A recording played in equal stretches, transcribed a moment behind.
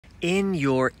In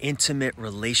your intimate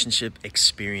relationship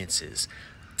experiences,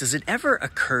 does it ever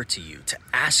occur to you to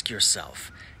ask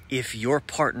yourself if your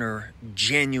partner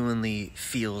genuinely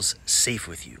feels safe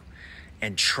with you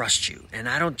and trust you? And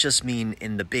I don't just mean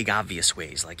in the big obvious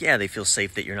ways, like, yeah, they feel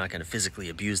safe that you're not going to physically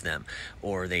abuse them,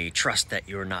 or they trust that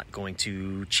you're not going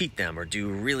to cheat them or do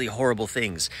really horrible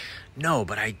things. No,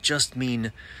 but I just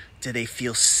mean, do they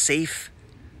feel safe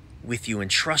with you and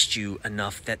trust you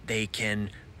enough that they can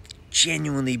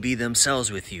genuinely be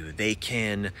themselves with you? They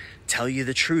can tell you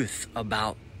the truth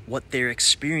about what they're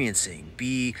experiencing,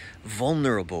 be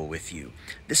vulnerable with you.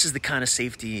 This is the kind of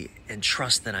safety and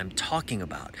trust that I'm talking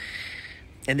about.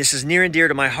 And this is near and dear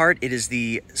to my heart. It is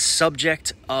the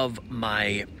subject of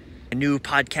my new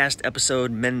podcast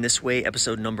episode, Men This Way,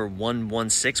 episode number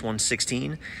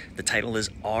 116. The title is,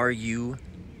 Are You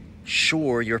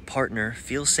Sure Your Partner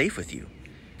Feels Safe With You?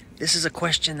 This is a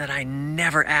question that I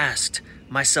never asked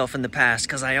myself in the past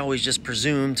because I always just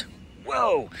presumed,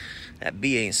 whoa, that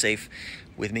bee ain't safe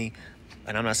with me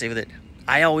and I'm not safe with it.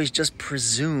 I always just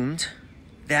presumed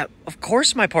that, of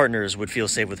course, my partners would feel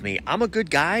safe with me. I'm a good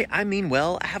guy. I mean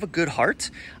well. I have a good heart.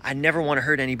 I never want to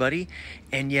hurt anybody.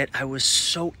 And yet I was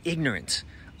so ignorant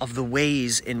of the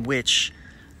ways in which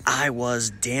I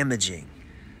was damaging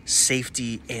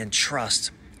safety and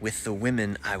trust with the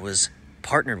women I was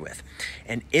partnered with.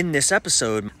 And in this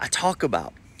episode, I talk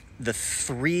about the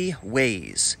 3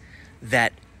 ways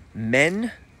that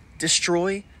men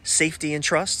destroy safety and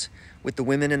trust with the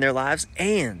women in their lives,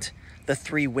 and the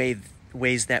 3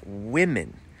 ways that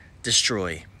women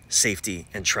destroy safety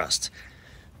and trust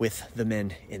with the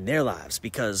men in their lives.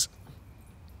 Because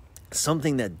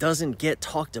something that doesn't get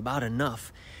talked about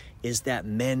enough is that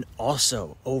men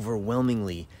also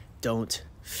overwhelmingly don't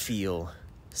feel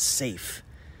safe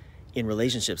in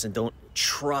relationships and don't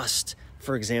trust,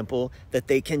 for example, that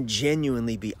they can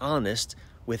genuinely be honest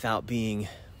without being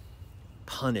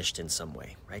punished in some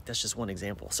way, right? That's just one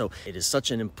example. So it is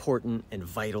such an important and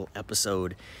vital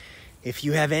episode. If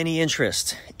you have any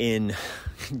interest in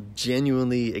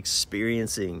genuinely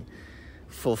experiencing,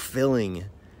 fulfilling,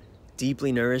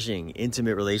 deeply nourishing,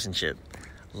 intimate relationship,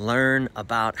 learn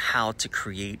about how to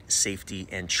create safety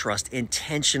and trust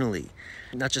intentionally,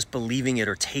 not just believing it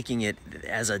or taking it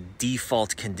as a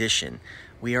default condition.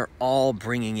 We are all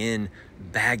bringing in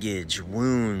baggage,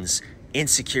 wounds,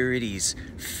 insecurities,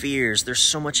 fears. There's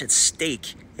so much at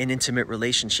stake in intimate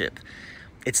relationship.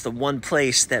 It's the one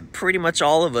place that pretty much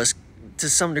all of us, to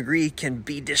some degree, can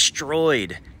be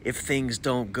destroyed if things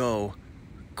don't go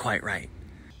quite right.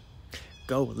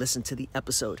 Go listen to the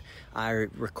episode. I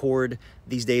record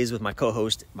these days with my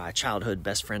co-host, my childhood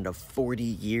best friend of 40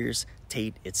 years,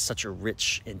 Tate. It's such a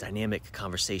rich and dynamic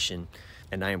conversation,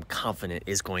 and I am confident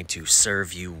is going to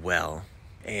serve you well.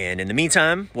 And in the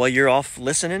meantime, while you're off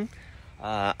listening,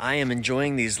 I am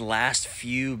enjoying these last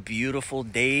few beautiful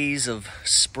days of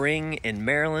spring in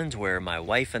Maryland, where my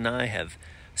wife and I have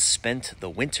spent the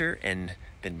winter and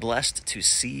been blessed to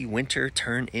see winter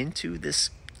turn into this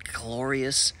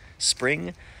glorious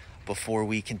spring before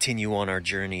we continue on our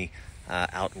journey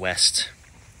out west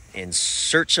in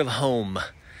search of home.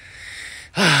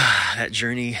 That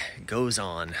journey goes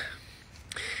on.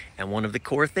 And one of the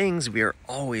core things we are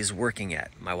always working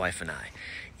at, my wife and I,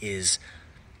 is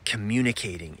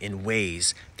communicating in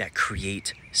ways that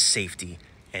create safety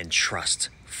and trust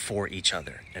for each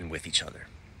other and with each other.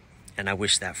 And I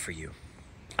wish that for you.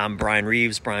 I'm Brian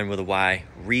Reeves, Brian with a Y,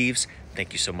 Reeves.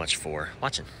 Thank you so much for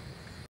watching.